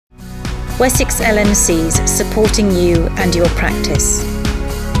Wessex LMCs, supporting you and your practice.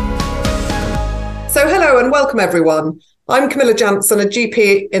 So hello and welcome everyone. I'm Camilla Jansen, a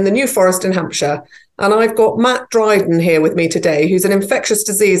GP in the New Forest in Hampshire, and I've got Matt Dryden here with me today, who's an infectious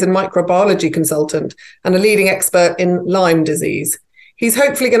disease and microbiology consultant and a leading expert in Lyme disease. He's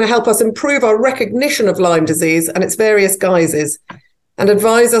hopefully going to help us improve our recognition of Lyme disease and its various guises, and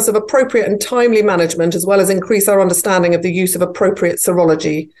advise us of appropriate and timely management, as well as increase our understanding of the use of appropriate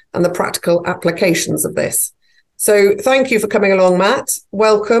serology and the practical applications of this. So thank you for coming along, Matt.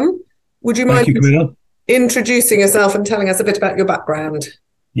 Welcome. Would you mind introducing yourself and telling us a bit about your background?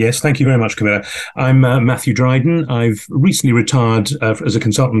 Yes, thank you very much, Camilla. I'm Matthew Dryden. I've recently retired as a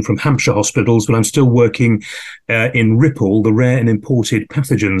consultant from Hampshire Hospitals, but I'm still working in Ripple, the Rare and Imported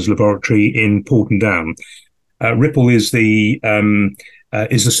Pathogens Laboratory in Porton Down. Ripple is the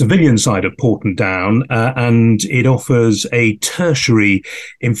civilian side of Porton Down, and it offers a tertiary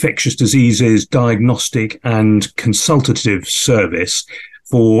infectious diseases diagnostic and consultative service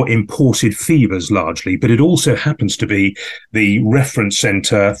for imported fevers largely, but it also happens to be the reference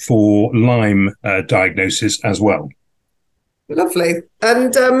centre for Lyme diagnosis as well. Lovely.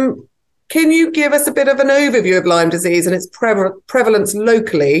 And can you give us a bit of an overview of Lyme disease and its prevalence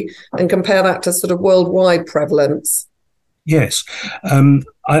locally and compare that to sort of worldwide prevalence? Yes.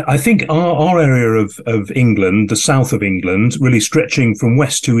 I think our area of England, the south of England, really stretching from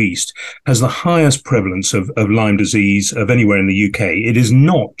west to east, has the highest prevalence of Lyme disease of anywhere in the UK. It is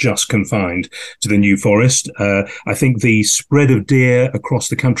not just confined to the New Forest. I think the spread of deer across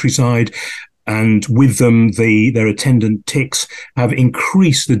the countryside, and with them their attendant ticks, have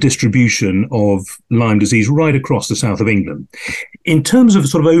increased the distribution of Lyme disease right across the south of England. In terms of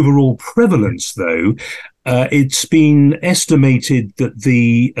sort of overall prevalence, though, it's been estimated that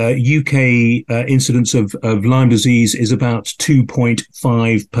the UK incidence of Lyme disease is about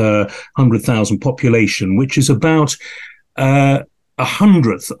 2.5 per 100,000 population, which is about a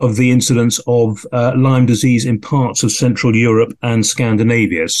hundredth of the incidence of Lyme disease in parts of Central Europe and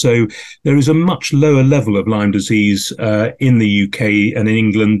Scandinavia. So there is a much lower level of Lyme disease in the UK and in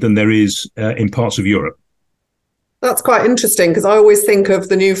England than there is in parts of Europe. That's quite interesting, because I always think of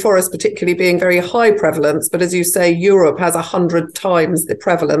the New Forest particularly being very high prevalence, but as you say, Europe has 100 times the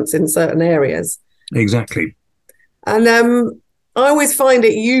prevalence in certain areas. Exactly. And I always find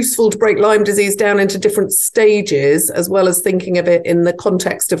it useful to break Lyme disease down into different stages, as well as thinking of it in the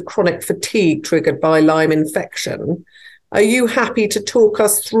context of chronic fatigue triggered by Lyme infection. Are you happy to talk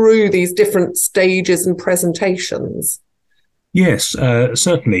us through these different stages and presentations? Yes,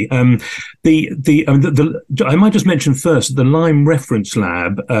 certainly. I might just mention first that the Lyme Reference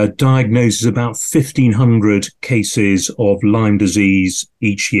Lab diagnoses about 1,500 cases of Lyme disease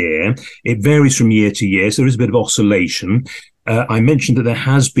each year. It varies from year to year, so there is a bit of oscillation. I mentioned that there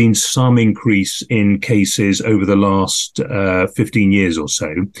has been some increase in cases over the last 15 years or so.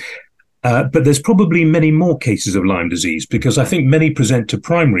 But there's probably many more cases of Lyme disease, because I think many present to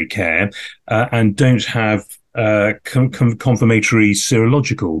primary care and don't have confirmatory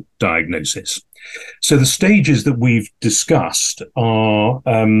serological diagnosis. So the stages that we've discussed are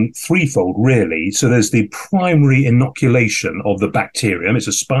threefold, really. So there's the primary inoculation of the bacterium. It's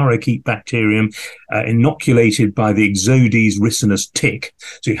a spirochete bacterium inoculated by the Ixodes ricinus tick.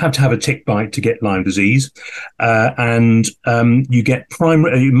 So you have to have a tick bite to get Lyme disease. And you get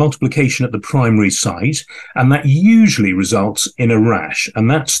primary multiplication at the primary site, and that usually results in a rash.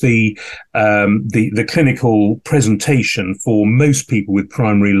 And that's the clinical presentation for most people with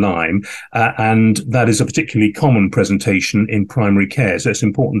primary Lyme. And that is a particularly common presentation in primary care. So it's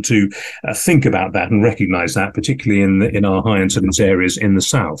important to think about that and recognise that, particularly in our high incidence areas in the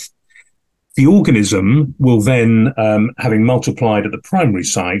south. The organism will then, having multiplied at the primary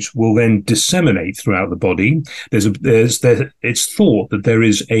site, will then disseminate throughout the body. It's thought that there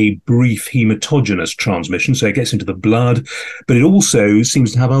is a brief hematogenous transmission, so it gets into the blood, but it also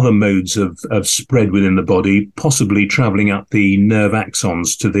seems to have other modes of spread within the body, possibly travelling up the nerve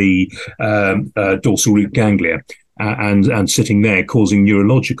axons to the dorsal root ganglia and sitting there, causing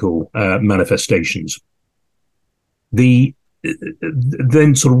neurological manifestations.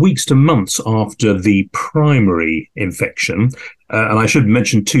 Then sort of weeks to months after the primary infection, and I should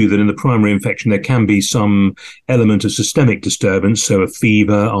mention too that in the primary infection there can be some element of systemic disturbance, so a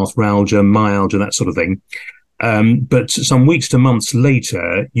fever, arthralgia, myalgia, that sort of thing. But some weeks to months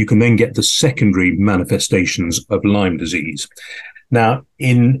later, you can then get the secondary manifestations of Lyme disease. Now,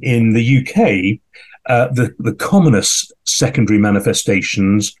 in the UK, the commonest secondary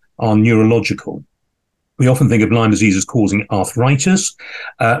manifestations are neurological. We often think of Lyme disease as causing arthritis.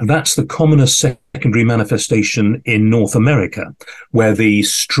 That's the commonest secondary manifestation in North America, where the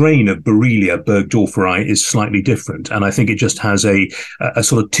strain of Borrelia burgdorferi is slightly different. And I think it just has a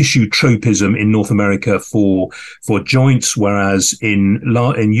sort of tissue tropism in North America for joints, whereas in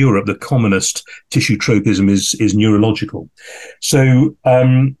Europe, the commonest tissue tropism is neurological. So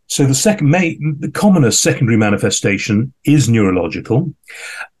the commonest secondary manifestation is neurological.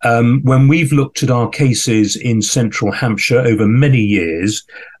 When we've looked at our cases in central Hampshire over many years,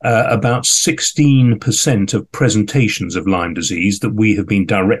 about 16% of presentations of Lyme disease that we have been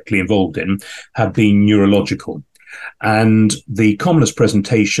directly involved in have been neurological. And the commonest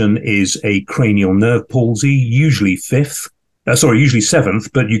presentation is a cranial nerve palsy, usually usually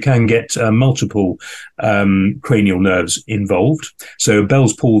seventh, but you can get multiple cranial nerves involved. So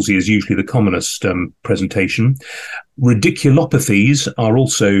Bell's palsy is usually the commonest presentation. Radiculopathies are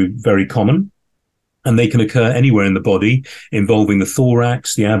also very common, and they can occur anywhere in the body, involving the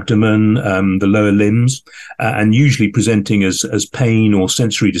thorax, the abdomen, the lower limbs, and usually presenting as pain or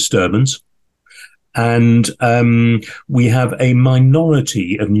sensory disturbance. And we have a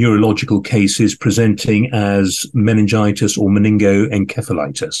minority of neurological cases presenting as meningitis or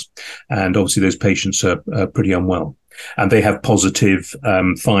meningoencephalitis. And obviously those patients are pretty unwell. And they have positive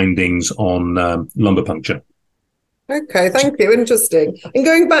findings on lumbar puncture. Okay, thank you. Interesting. And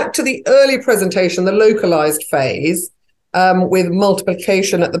going back to the early presentation, the localized phase, with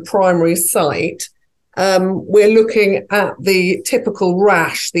multiplication at the primary site, we're looking at the typical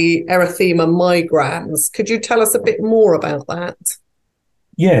rash, the erythema migrans. Could you tell us a bit more about that?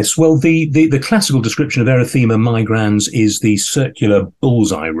 Yes, well, the classical description of erythema migrans is the circular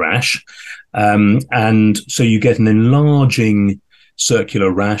bullseye rash. And so you get an enlarging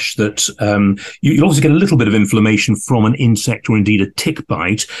circular rash that you'll also get a little bit of inflammation from an insect or indeed a tick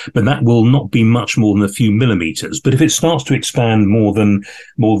bite, but that will not be much more than a few millimeters. But if it starts to expand more than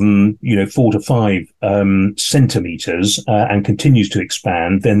 4 to 5 centimeters and continues to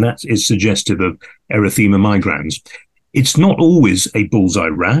expand, then that is suggestive of erythema migrans. It's not always a bullseye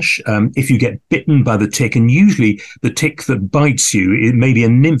rash. If you get bitten by the tick, and usually the tick that bites you, it may be a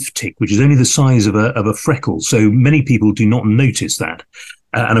nymph tick, which is only the size of a freckle. So many people do not notice that.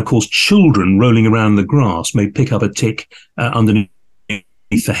 And of course, children rolling around the grass may pick up a tick underneath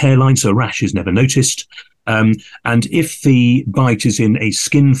the hairline, so a rash is never noticed. And if the bite is in a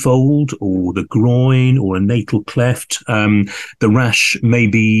skin fold or the groin or a natal cleft, the rash may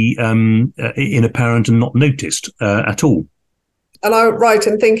be inapparent and not noticed at all. And I'm right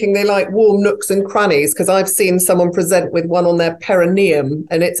in thinking they like warm nooks and crannies, because I've seen someone present with one on their perineum,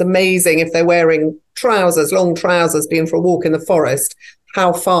 and it's amazing if they're wearing trousers, long trousers, being for a walk in the forest,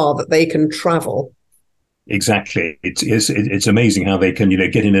 how far that they can travel. Exactly. It's amazing how they can,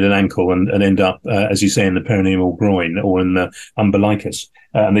 get in at an ankle and end up, as you say, in the perineal groin or in the umbilicus.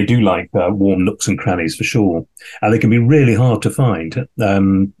 And they do like warm nooks and crannies for sure. And they can be really hard to find,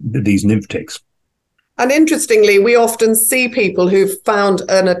 these nymph ticks. And interestingly, we often see people who've found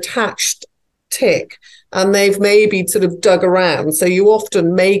an attached tick and they've maybe sort of dug around. So you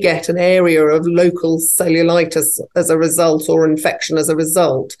often may get an area of local cellulitis as a result, or infection as a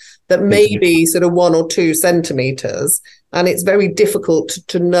result, that may be sort of 1 or 2 centimeters. And it's very difficult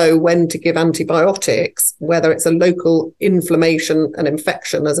to know when to give antibiotics, whether it's a local inflammation and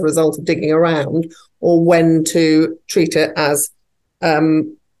infection as a result of digging around, or when to treat it as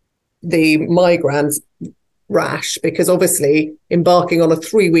the migrans rash, because obviously embarking on a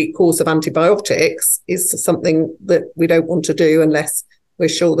 3-week course of antibiotics is something that we don't want to do unless we're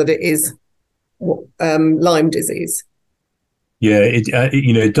sure that it is Lyme disease. Yeah,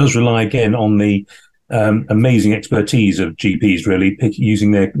 it does rely again on the amazing expertise of GPs, really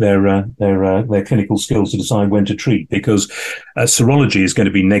using their clinical skills to decide when to treat, because serology is going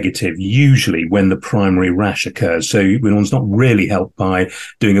to be negative usually when the primary rash occurs. So one's not really helped by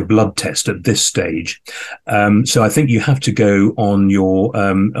doing a blood test at this stage. So I think you have to go on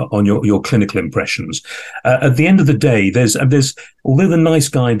your clinical impressions. At the end of the day, there's although the NICE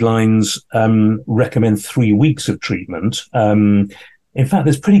guidelines recommend 3 weeks of treatment. In fact,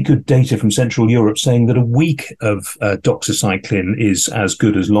 there's pretty good data from Central Europe saying that a week of doxycycline is as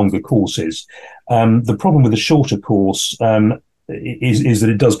good as longer courses. The problem with a shorter course is that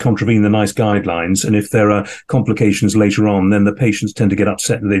it does contravene the NICE guidelines. And if there are complications later on, then the patients tend to get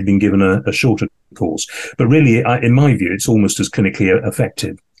upset that they've been given a shorter course. But really, in my view, it's almost as clinically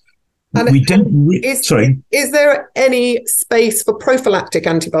effective. And is there any space for prophylactic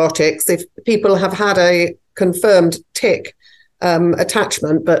antibiotics if people have had a confirmed tick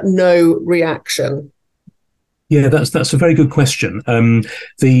attachment but no reaction? Yeah, that's a very good question.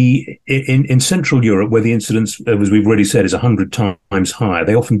 In Central Europe, where the incidence, as we've already said, is 100 times higher,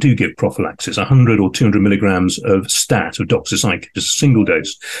 they often do give prophylaxis, 100 or 200 milligrams of stat, of doxycycline, just a single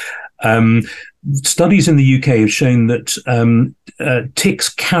dose. Studies in the UK have shown that ticks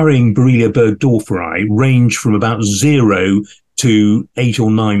carrying Borrelia burgdorferi range from about 0 to 8 or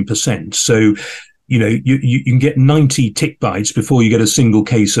 9%. So, you can get 90 tick bites before you get a single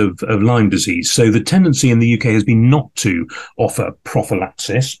case of Lyme disease. So the tendency in the UK has been not to offer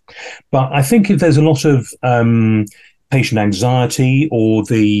prophylaxis. But I think if there's a lot of patient anxiety, or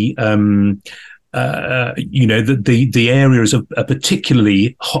the area is a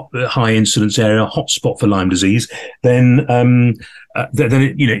particularly high incidence area, hotspot for Lyme disease, then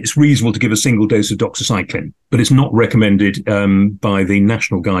it's reasonable to give a single dose of doxycycline, but it's not recommended by the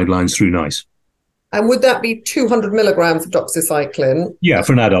national guidelines through NICE. And would that be 200 milligrams of doxycycline? Yeah,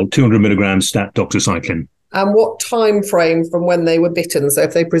 for an adult, 200 milligrams stat doxycycline. And what time frame from when they were bitten? So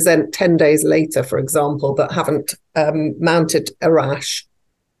if they present 10 days later, for example, but haven't mounted a rash?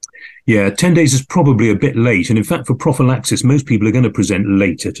 Yeah, 10 days is probably a bit late. And in fact, for prophylaxis, most people are going to present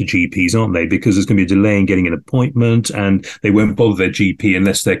later to GPs, aren't they? Because there's going to be a delay in getting an appointment, and they won't bother their GP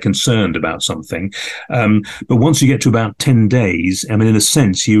unless they're concerned about something. But once you get to about 10 days, I mean, in a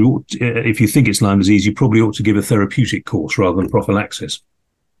sense, if you think it's Lyme disease, you probably ought to give a therapeutic course rather than prophylaxis.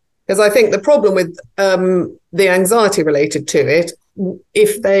 Because I think the problem with the anxiety related to it,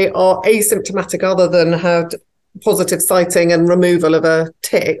 if they are asymptomatic other than had positive sighting and removal of a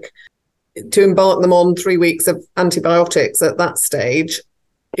tick, to embark them on 3 weeks of antibiotics at that stage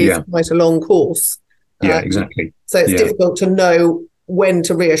is quite a long course. Yeah, exactly. So it's difficult to know when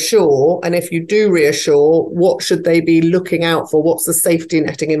to reassure. And if you do reassure, what should they be looking out for? What's the safety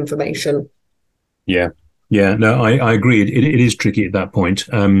netting information? Yeah. Yeah, no, I agree. It is tricky at that point.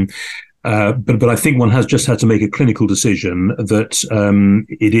 But I think one has just had to make a clinical decision that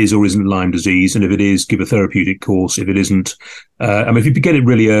it is or isn't Lyme disease. And if it is, give a therapeutic course. If it isn't, if you get it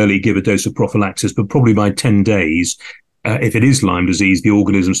really early, give a dose of prophylaxis. But probably by 10 days, if it is Lyme disease, the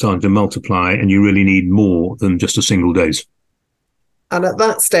organism's starting to multiply and you really need more than just a single dose. And at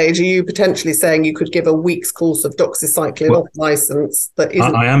that stage, are you potentially saying you could give a week's course of doxycycline off license? That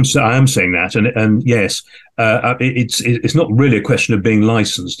isn't. I am saying that, and yes, it's not really a question of being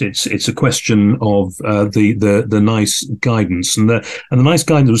licensed. It's a question of the NICE guidance, and the NICE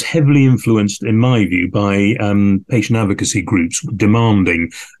guidance was heavily influenced, in my view, by patient advocacy groups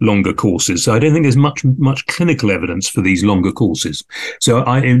demanding longer courses. So I don't think there's much clinical evidence for these longer courses. So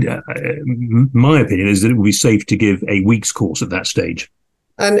my opinion is that it would be safe to give a week's course at that stage.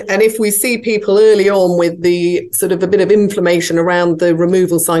 And if we see people early on with the sort of a bit of inflammation around the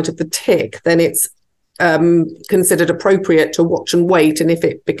removal site of the tick, then it's considered appropriate to watch and wait. And if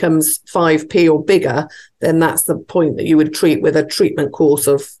it becomes 5p or bigger, then that's the point that you would treat with a treatment course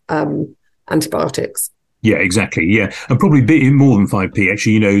of antibiotics. Yeah, exactly. Yeah. And probably more than 5p,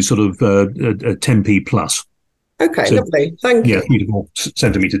 actually, sort of 10p plus. Okay, so, lovely. Thank you. Yeah, 3 to 4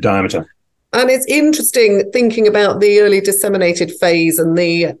 centimetre diameter. And it's interesting thinking about the early disseminated phase and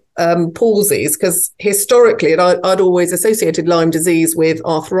the palsies, because historically I'd always associated Lyme disease with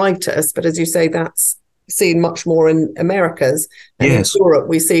arthritis, but as you say, that's seen much more in Americas. And in Europe,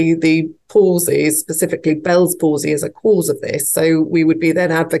 we see the palsy, specifically Bell's palsy, as a cause of this. So we would be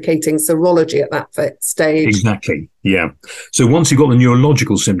then advocating serology at that stage. Exactly. Yeah. So once you've got the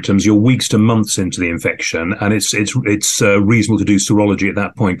neurological symptoms, you're weeks to months into the infection, and it's reasonable to do serology at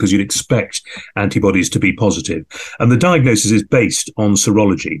that point because you'd expect antibodies to be positive. And the diagnosis is based on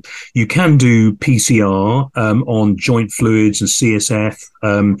serology. You can do PCR on joint fluids and CSF.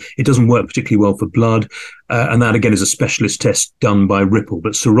 It doesn't work particularly well for blood. And that, again, is a specialist test done by Ripple.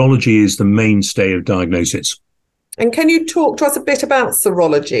 But serology is the mainstay of diagnosis. And can you talk to us a bit about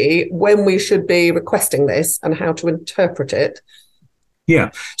serology, when we should be requesting this and how to interpret it?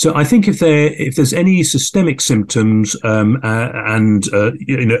 Yeah. So I think if there's any systemic symptoms and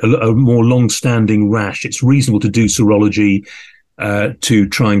a more long-standing rash, it's reasonable to do serology to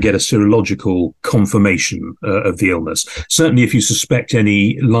try and get a serological confirmation of the illness. Certainly, if you suspect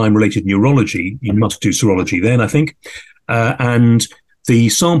any Lyme-related neurology, you must do serology then, I think. And the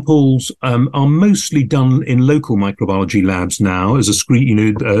samples are mostly done in local microbiology labs now as a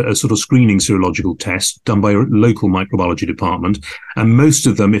sort of screening serological test done by a local microbiology department. And most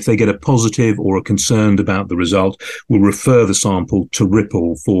of them, if they get a positive or are concerned about the result, will refer the sample to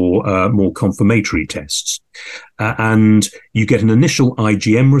Ripple for more confirmatory tests. And you get an initial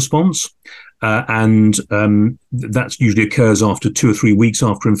IgM response. and that usually occurs after 2 or 3 weeks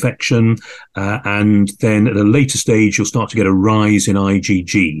after infection. And then at a later stage, you'll start to get a rise in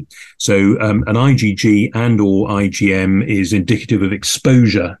IgG. So an IgG and or IgM is indicative of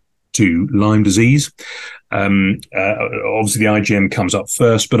exposure to Lyme disease. Obviously, the IgM comes up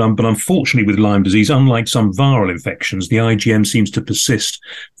first, but unfortunately with Lyme disease, unlike some viral infections, the IgM seems to persist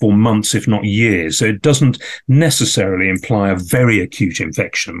for months, if not years. So it doesn't necessarily imply a very acute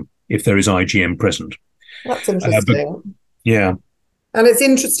infection if there is IgM present. That's interesting. Yeah. And it's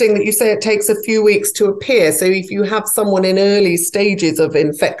interesting that you say it takes a few weeks to appear. So if you have someone in early stages of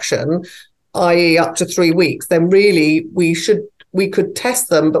infection, i.e. up to 3 weeks, then really we could test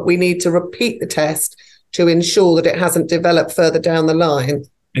them, but we need to repeat the test to ensure that it hasn't developed further down the line.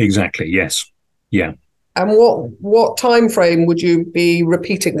 Exactly, yes. Yeah. And what time frame would you be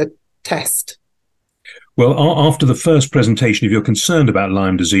repeating the test? Well, after the first presentation, if you're concerned about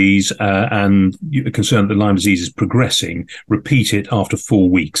Lyme disease and you're concerned that Lyme disease is progressing, repeat it after 4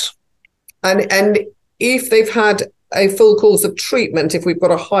 weeks. And if they've had a full course of treatment, if we've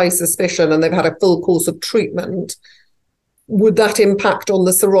got a high suspicion and they've had a full course of treatment, would that impact on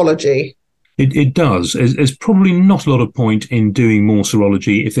the serology? It does. There's probably not a lot of point in doing more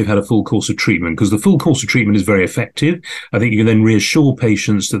serology if they've had a full course of treatment, because the full course of treatment is very effective. I think you can then reassure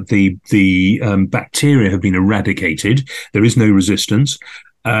patients that the bacteria have been eradicated. There is no resistance.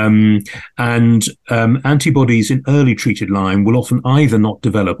 And antibodies in early treated Lyme will often either not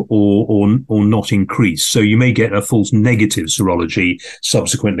develop or not increase. So you may get a false negative serology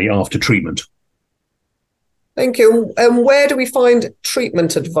subsequently after treatment. Thank you. And where do we find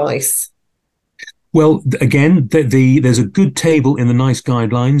treatment advice? Well, again, there's a good table in the NICE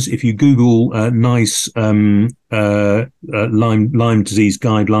guidelines. If you Google NICE Lyme disease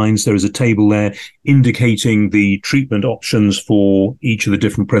guidelines, there is a table there indicating the treatment options for each of the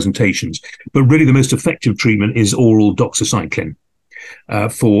different presentations. But really, the most effective treatment is oral doxycycline.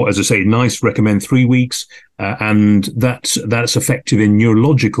 For, as I say, NICE recommend 3 weeks, and that's effective in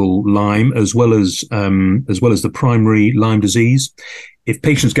neurological Lyme as well as the primary Lyme disease. If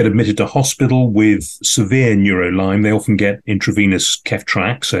patients get admitted to hospital with severe neuro-Lyme, they often get intravenous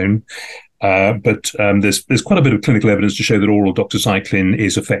keftraxone. But there's quite a bit of clinical evidence to show that oral doxycycline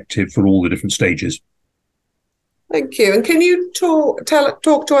is effective for all the different stages. Thank you. And can you talk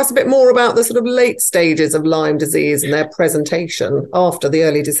to us a bit more about the sort of late stages of Lyme disease and their presentation after the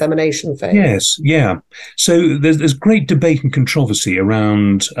early dissemination phase? Yes, yeah. So there's great debate and controversy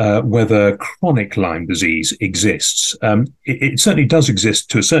around whether chronic Lyme disease exists. It certainly does exist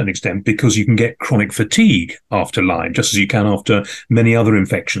to a certain extent because you can get chronic fatigue after Lyme, just as you can after many other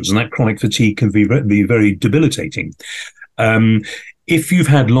infections, and that chronic fatigue can be very debilitating. If you've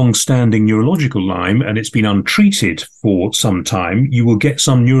had long-standing neurological Lyme and it's been untreated for some time, you will get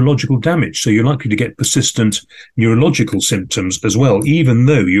some neurological damage. So you're likely to get persistent neurological symptoms as well, even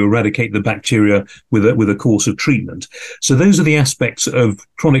though you eradicate the bacteria with a course of treatment. So those are the aspects of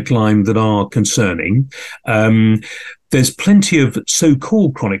chronic Lyme that are concerning. There's plenty of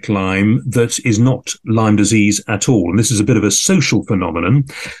so-called chronic Lyme that is not Lyme disease at all. And this is a bit of a social phenomenon.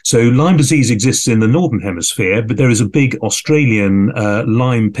 So Lyme disease exists in the Northern Hemisphere, but there is a big Australian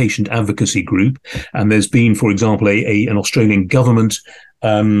Lyme patient advocacy group. And there's been, for example, an Australian government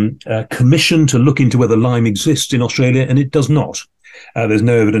commission to look into whether Lyme exists in Australia, and it does not. There's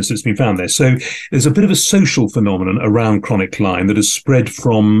no evidence that's been found there. So there's a bit of a social phenomenon around chronic Lyme that has spread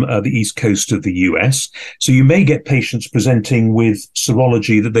from the east coast of the US. So you may get patients presenting with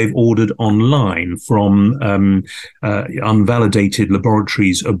serology that they've ordered online from unvalidated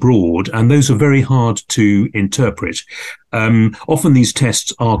laboratories abroad, and those are very hard to interpret. Often these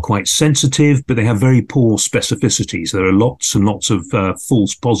tests are quite sensitive, but they have very poor specificity. So there are lots and lots of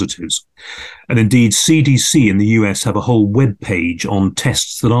false positives. And indeed, CDC in the US have a whole web page on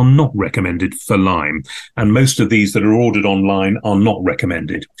tests that are not recommended for Lyme. And most of these that are ordered online are not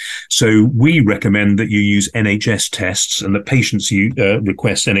recommended. So we recommend that you use NHS tests and that patients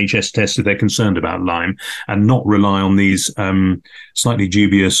request NHS tests if they're concerned about Lyme, and not rely on these slightly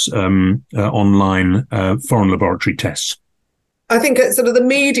dubious online foreign laboratory tests. I think sort of the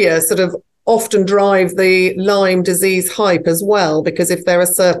media sort of often drive the Lyme disease hype as well, because if there are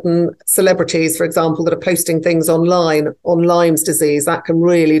certain celebrities, for example, that are posting things online on Lyme's disease, that can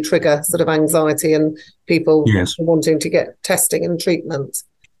really trigger sort of anxiety and people wanting to get testing and treatment.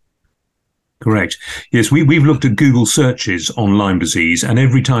 Correct. Yes, we've looked at Google searches on Lyme disease, and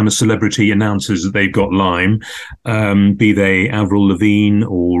every time a celebrity announces that they've got Lyme, be they Avril Lavigne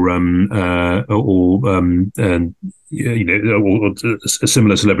or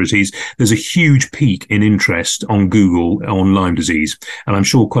similar celebrities, there's a huge peak in interest on Google on Lyme disease, and I'm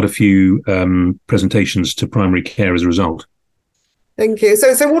sure quite a few presentations to primary care as a result. Thank you.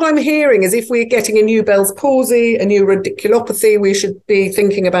 So what I'm hearing is if we're getting a new Bell's palsy, a new radiculopathy, we should be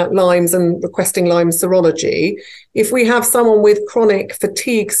thinking about Lyme's and requesting Lyme serology. If we have someone with chronic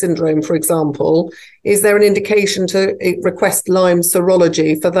fatigue syndrome, for example, is there an indication to request Lyme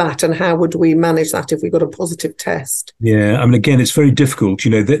serology for that? And how would we manage that if we got a positive test? Yeah, I mean, again, it's very difficult.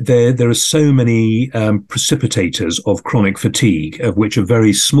 There are so many precipitators of chronic fatigue, of which a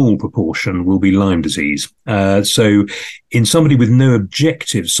very small proportion will be Lyme disease. So in somebody with no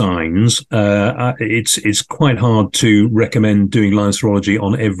objective signs, it's quite hard to recommend doing Lyme serology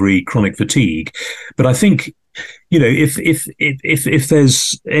on every chronic fatigue. But I think, if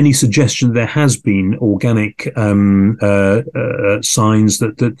there's any suggestion there has been organic signs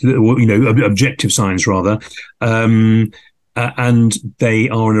that objective signs rather, and they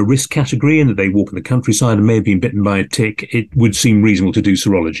are in a risk category and that they walk in the countryside and may have been bitten by a tick, it would seem reasonable to do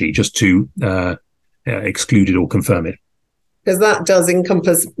serology just to exclude it or confirm it. Because that does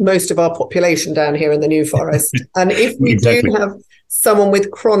encompass most of our population down here in the New Forest. And if we do have someone with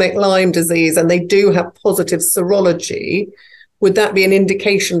chronic Lyme disease and they do have positive serology, would that be an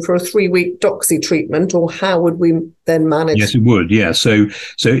indication for a 3-week doxy treatment, or how would we then manage? Yes, it would. Yeah. So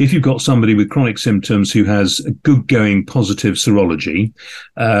if you've got somebody with chronic symptoms who has a good going positive serology,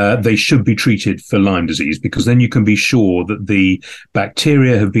 they should be treated for Lyme disease, because then you can be sure that the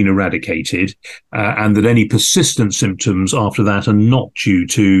bacteria have been eradicated and that any persistent symptoms after that are not due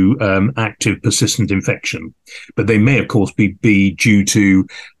to active persistent infection. But they may, of course, be due to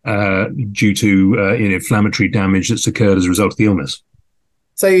inflammatory damage that's occurred as a result of the illness.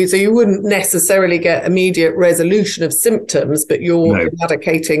 So you wouldn't necessarily get immediate resolution of symptoms, but you're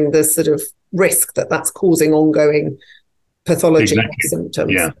eradicating the sort of risk that's causing ongoing pathology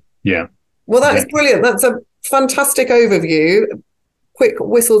symptoms. Yeah. Well, that's brilliant. That's a fantastic overview. Quick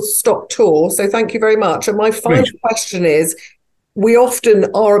whistle-stop tour. So thank you very much. And my final question is, we often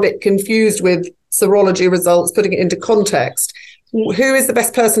are a bit confused with serology results, putting it into context. Who is the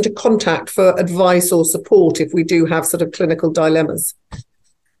best person to contact for advice or support if we do have sort of clinical dilemmas?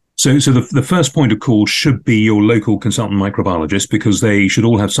 So the first point of call should be your local consultant microbiologist, because they should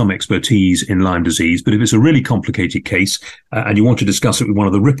all have some expertise in Lyme disease. But if it's a really complicated case and you want to discuss it with one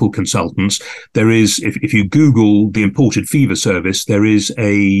of the Ripple consultants, there is, if you Google the imported fever service, there is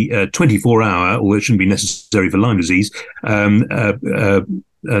a 24-hour, although it shouldn't be necessary for Lyme disease, a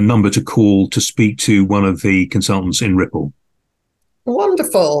number to call to speak to one of the consultants in Ripple.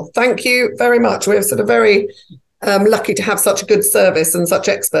 Wonderful. Thank you very much. We're sort of very lucky to have such a good service and such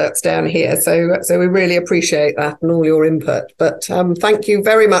experts down here. So we really appreciate that and all your input. But thank you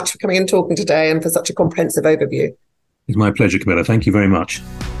very much for coming and talking today and for such a comprehensive overview. It's my pleasure, Camilla. Thank you very much.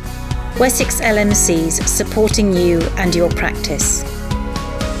 Wessex LMCs, supporting you and your practice.